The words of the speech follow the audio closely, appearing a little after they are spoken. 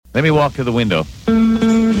Let me walk to the window.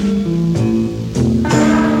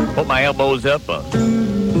 Put my elbows up and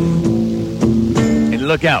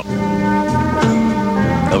look out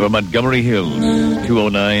over Montgomery Hills,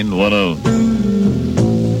 20910.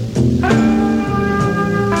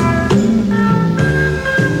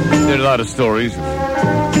 There are a lot of stories of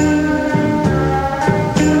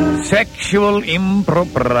sexual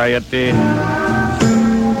impropriety.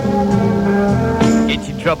 Gets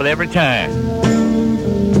you in trouble every time.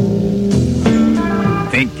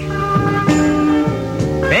 Think.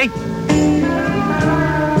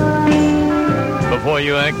 Before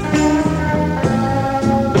you act.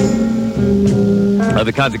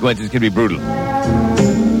 The consequences can be brutal.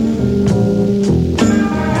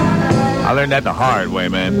 I learned that the hard way,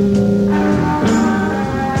 man.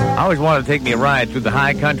 I always wanted to take me a ride through the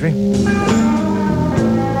high country. So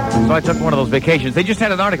I took one of those vacations. They just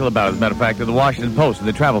had an article about it, as a matter of fact, in the Washington Post, in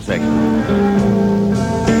the travel section.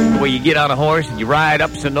 Where you get on a horse and you ride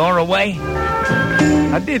up Sonora way.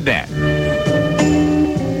 I did that.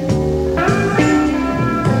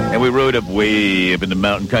 And we rode up way up in the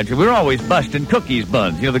mountain country. We were always busting Cookie's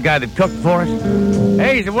buns. You know, the guy that cooked for us?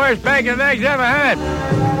 Hey, he's the worst bacon and eggs ever had.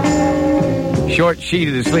 Short sheet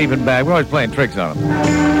of the sleeping bag. We're always playing tricks on him.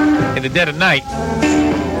 In the dead of night,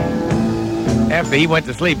 after he went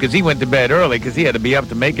to sleep, because he went to bed early, because he had to be up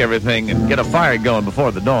to make everything and get a fire going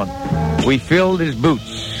before the dawn, we filled his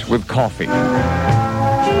boots with coffee.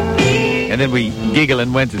 And then we giggled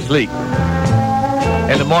and went to sleep.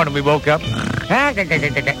 In the morning, we woke up.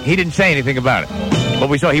 He didn't say anything about it. But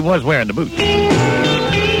we saw he was wearing the boots.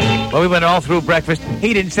 Well, we went all through breakfast.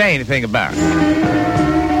 He didn't say anything about it.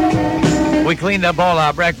 We cleaned up all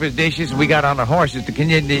our breakfast dishes, and we got on our horses to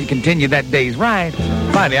continue that day's ride.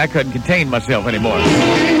 Finally, I couldn't contain myself anymore.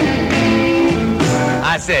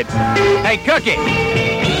 I said, "Hey, Cookie,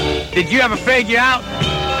 did you ever figure out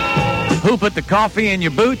who put the coffee in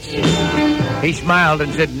your boots?" He smiled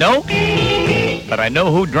and said, "No, but I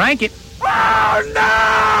know who drank it." Oh,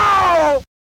 no!